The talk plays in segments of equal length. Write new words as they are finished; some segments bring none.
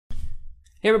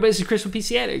Hey everybody, this is Chris from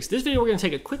PC-Addicts. This video we're going to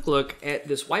take a quick look at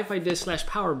this Wi-Fi disc /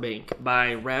 power bank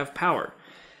by RAVPower.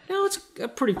 Now it's a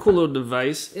pretty cool little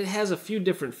device. It has a few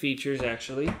different features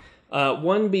actually.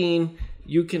 One being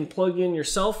you can plug in your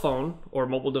cell phone or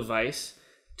mobile device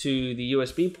to the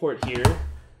USB port here,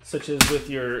 such as with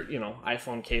your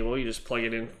iPhone cable. You just plug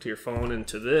it into your phone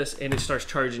into this and it starts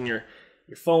charging your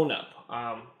phone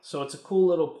up. So it's a cool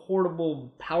little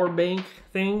portable power bank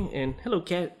thing. And hello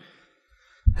cat.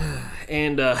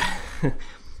 And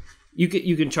you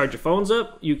can charge your phones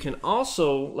up. You can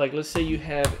also, like, let's say you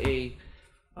have a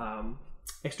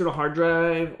external hard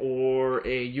drive or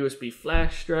a USB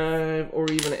flash drive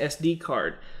or even an SD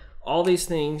card. All these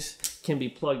things can be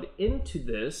plugged into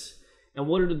this, and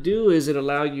what it'll do is it'll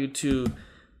allow you to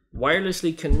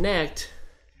wirelessly connect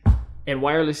and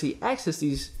wirelessly access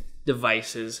these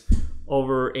devices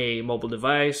over a mobile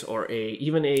device or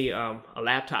even a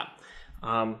laptop.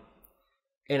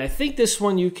 And I think this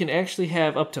one you can actually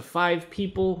have up to 5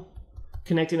 people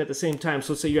connecting at the same time.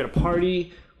 So let's say you're at a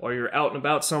party or you're out and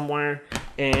about somewhere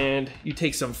and you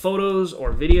take some photos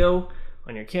or video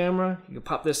on your camera. You can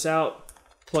pop this out,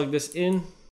 plug this in.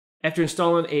 After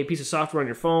installing a piece of software on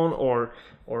your phone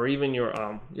or even your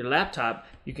laptop,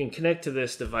 you can connect to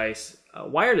this device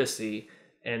wirelessly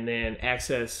and then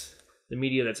access the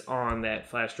media that's on that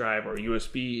flash drive or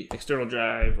USB external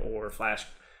drive or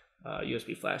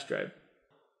USB flash drive.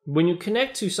 When you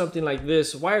connect to something like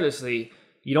this wirelessly,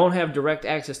 you don't have direct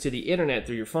access to the internet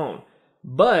through your phone.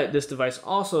 But this device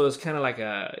also is kind of like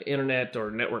a internet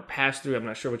or network pass-through, I'm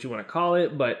not sure what you want to call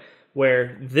it, but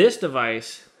where this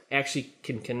device actually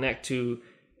can connect to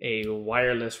a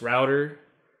wireless router.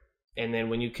 And then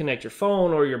when you connect your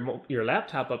phone or your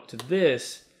laptop up to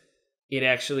this, it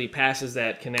actually passes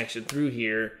that connection through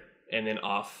here and then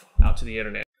off out to the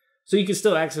internet. So you can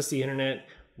still access the internet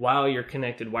while you're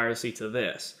connected wirelessly to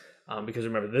this. Because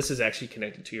remember, this is actually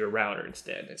connected to your router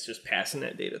instead. It's just passing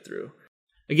that data through.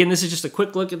 Again, this is just a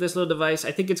quick look at this little device.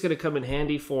 I think it's going to come in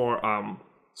handy for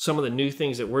some of the new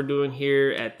things that we're doing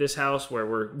here at this house, where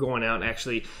we're going out and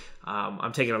actually,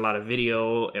 I'm taking a lot of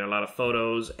video and a lot of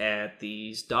photos at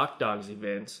these Doc Dogs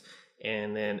events.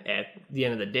 And then at the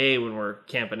end of the day, when we're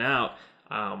camping out,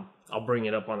 I'll bring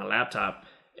it up on the laptop.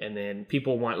 And then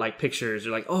people want like pictures.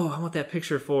 They're like, oh, I want that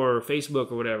picture for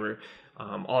Facebook or whatever.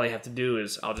 All I have to do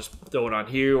is I'll just throw it on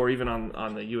here or even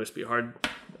on the USB hard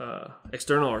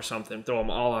external or something. Throw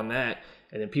them all on that.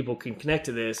 And then people can connect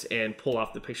to this and pull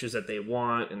off the pictures that they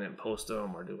want and then post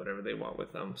them or do whatever they want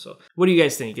with them. So what do you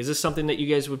guys think? Is this something that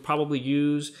you guys would probably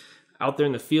use out there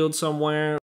in the field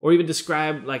somewhere? Or even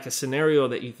describe like a scenario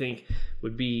that you think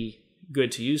would be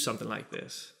good to use something like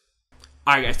this?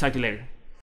 All right, guys. Talk to you later.